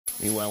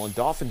Meanwhile, in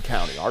Dauphin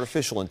County,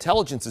 artificial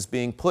intelligence is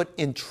being put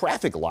in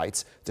traffic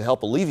lights to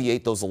help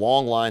alleviate those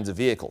long lines of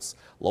vehicles.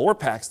 Lower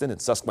Paxton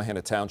and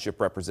Susquehanna Township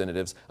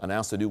representatives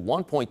announced a new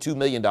 $1.2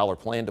 million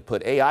plan to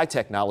put AI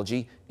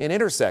technology in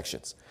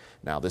intersections.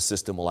 Now, this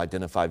system will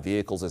identify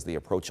vehicles as they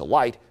approach a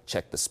light,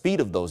 check the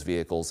speed of those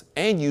vehicles,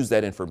 and use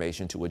that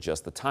information to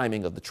adjust the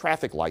timing of the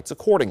traffic lights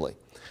accordingly.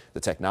 The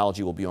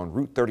technology will be on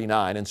Route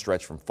 39 and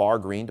stretch from Far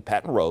Green to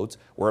Patton Roads,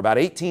 where about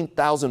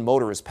 18,000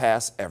 motorists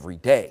pass every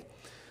day.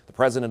 The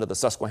president of the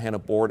Susquehanna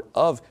Board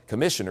of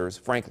Commissioners,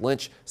 Frank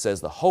Lynch,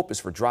 says the hope is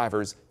for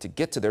drivers to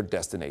get to their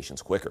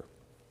destinations quicker.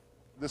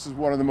 This is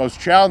one of the most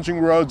challenging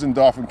roads in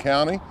Dauphin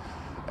County,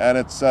 and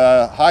it's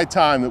high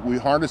time that we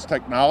harness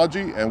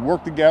technology and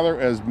work together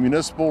as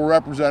municipal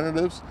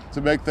representatives to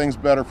make things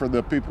better for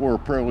the people who are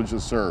privileged to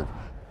serve.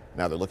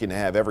 Now they're looking to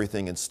have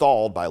everything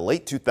installed by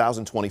late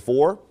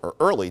 2024 or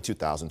early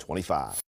 2025.